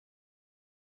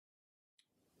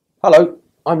Hello,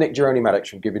 I'm Nick Geroni-Maddox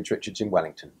from Gibbons Richards in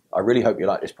Wellington. I really hope you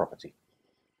like this property.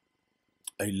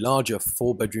 A larger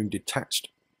 4-bedroom detached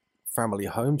family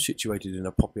home situated in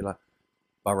a popular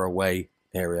Burrough Way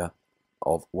area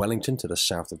of Wellington to the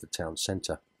south of the town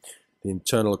centre. The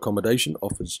internal accommodation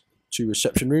offers 2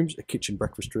 reception rooms, a kitchen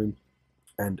breakfast room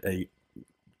and a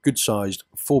good-sized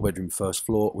 4-bedroom first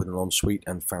floor with an ensuite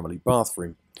and family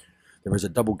bathroom. There is a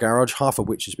double garage, half of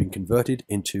which has been converted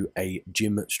into a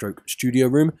gym/studio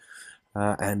room,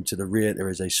 and to the rear there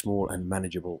is a small and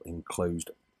manageable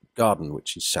enclosed garden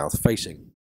which is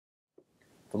south-facing.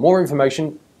 For more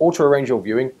information or to arrange your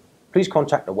viewing, please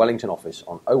contact the Wellington office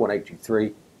on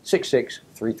 01823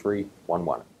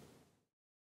 663311.